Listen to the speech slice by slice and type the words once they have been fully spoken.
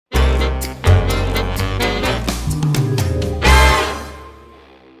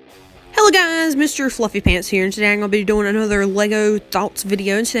guys, Mr. Fluffy Pants here, and today I'm going to be doing another LEGO Thoughts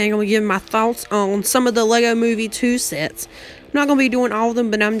video, and today I'm going to be giving my thoughts on some of the LEGO Movie 2 sets. I'm not going to be doing all of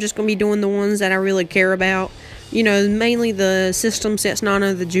them, but I'm just going to be doing the ones that I really care about. You know, mainly the system sets, none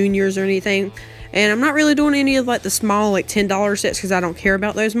of the juniors or anything. And I'm not really doing any of like the small like $10 sets because I don't care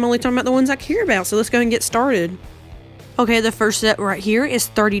about those. I'm only talking about the ones I care about, so let's go and get started. Okay, the first set right here is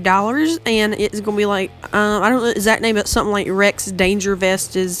 $30, and it's going to be like, I don't know the exact name, but something like Rex Danger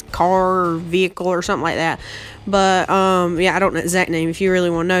Vest is car or vehicle or something like that. But, yeah, I don't know the exact name. If you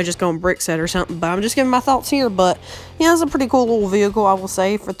really want to know, just go on Brickset or something. But I'm just giving my thoughts here. But, yeah, it's a pretty cool little vehicle, I will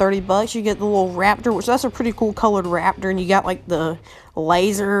say, for $30. You get the little Raptor, which that's a pretty cool colored Raptor, and you got, like, the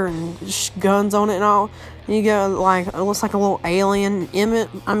laser and guns on it and all. And you got, like, it looks like a little alien Emmett.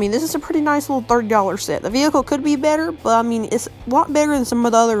 I mean, this is a pretty nice little $30 set. The vehicle could be better, but, I mean, it's a lot better than some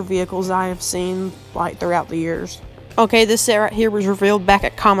of the other vehicles I have seen, like, throughout the years. Okay, this set right here was revealed back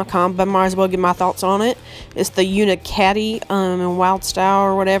at Comic-Con, but I might as well give my thoughts on it. It's the Unicati in Wild Style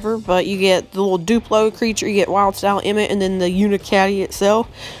or whatever, but you get the little Duplo creature, you get Wild Style Emmett, and then the Unicati itself,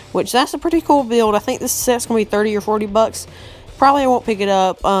 which that's a pretty cool build. I think this set's going to be 30 or 40 bucks. Probably I won't pick it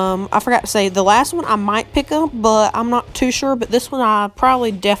up. I forgot to say, the last one I might pick up, but I'm not too sure, but this one I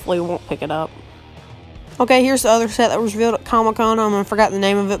probably definitely won't pick it up. Okay, here's the other set that was revealed at Comic-Con. I forgot the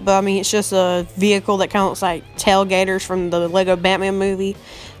name of it, but I mean, it's just a vehicle that kind of looks like tailgaters from the LEGO Batman movie.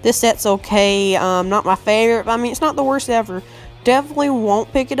 This set's okay. Not my favorite, but I mean, it's not the worst ever. Definitely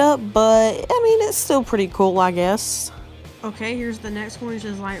won't pick it up, but I mean, it's still pretty cool, I guess. Okay, here's the next one, which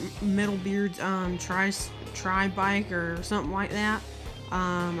is like Metalbeard's tri-bike or something like that.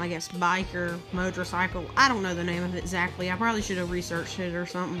 I guess bike or motorcycle. I don't know the name of it exactly. I probably should have researched it or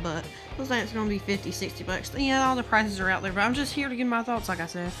something, but looks like it's going to be 50, 60 bucks. Yeah, all the prices are out there, but I'm just here to give my thoughts, like I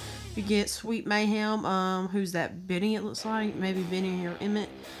said. You get Sweet Mayhem, who's that, Benny it looks like? Maybe Benny or Emmett.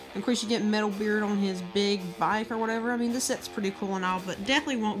 And of course you get Metalbeard on his big bike or whatever. I mean, this set's pretty cool and all, but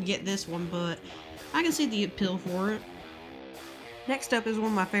definitely won't get this one, but I can see the appeal for it. Next up is one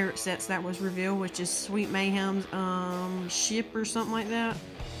of my favorite sets that was revealed, which is Sweet Mayhem's ship or something like that.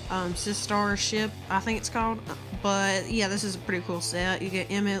 Sistar ship, I think it's called. But yeah, this is a pretty cool set. You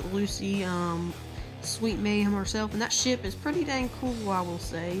get Emmett, Lucy, Sweet Mayhem herself, and that ship is pretty dang cool, I will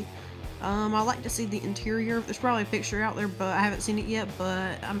say. I like to see the interior. There's probably a picture out there, but I haven't seen it yet.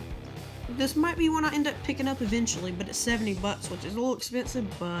 But this might be one I end up picking up eventually. But it's 70 bucks, which is a little expensive.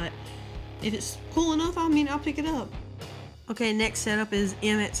 But if it's cool enough, I mean, I'll pick it up. Okay, next setup is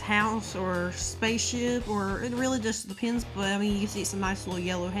Emmett's house or spaceship, or it really just depends, but I mean, you can see it's a nice little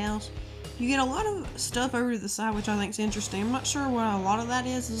yellow house. You get a lot of stuff over to the side, which I think is interesting. I'm not sure what a lot of that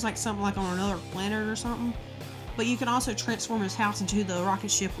is. It's like something like on another planet or something. But you can also transform his house into the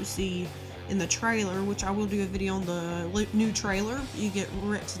rocket ship we see in the trailer, which I will do a video on the new trailer. You get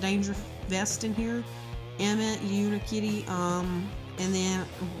Rex Danger Vest in here, Emmett, Unikitty, and then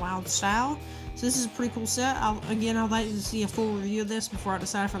Wild Style. So this is a pretty cool set. Again, I'd like to see a full review of this before I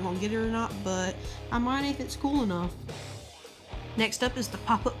decide if I'm going to get it or not, but I might if it's cool enough. Next up is the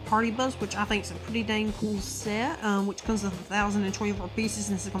Pop-Up Party Bus, which I think is a pretty dang cool set, which comes with 1,024 pieces,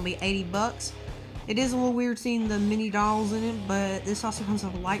 and this is going to be 80 bucks. It is a little weird seeing the mini dolls in it, but this also comes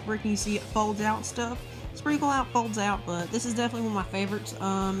with a light brick, and you see it folds out and stuff. It's pretty cool how it folds out, but this is definitely one of my favorites. It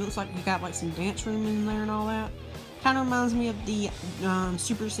looks like you got like some dance room in there and all that. Kind of reminds me of the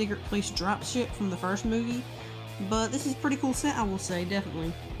Super Secret Police Dropship from the first movie. But this is a pretty cool set, I will say,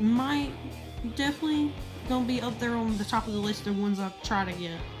 definitely. Definitely gonna be up there on the top of the list of ones I've tried to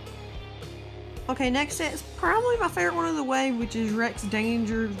get. Okay, next set is probably my favorite one of the way, which is Rex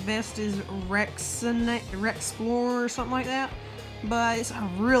Danger Vest is Rexplorer or something like that. But it's a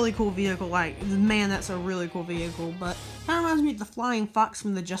really cool vehicle, like, man, that's a really cool vehicle. But kind of reminds me of the Flying Fox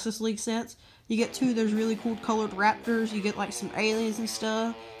from the Justice League sets. You get two of those really cool colored Raptors. You get like some aliens and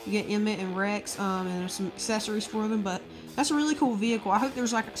stuff. You get Emmett and Rex, and there's some accessories for them. But that's a really cool vehicle. I hope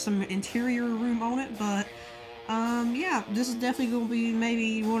there's like some interior room on it. But yeah, this is definitely going to be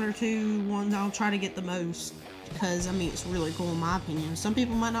maybe one or two ones I'll try to get the most. Because, I mean, it's really cool in my opinion. Some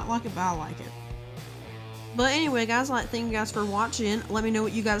people might not like it, but I like it. But anyway, guys, I'd like to thank you guys for watching. Let me know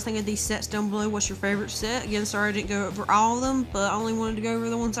what you guys think of these sets down below. What's your favorite set? Again, sorry I didn't go over all of them, but I only wanted to go over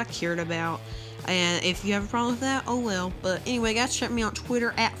the ones I cared about. And if you have a problem with that, oh well. But anyway, guys, check me out on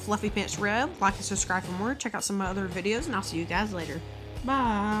Twitter at FluffyPantsRev. Like and subscribe for more. Check out some of my other videos, and I'll see you guys later.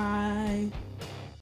 Bye!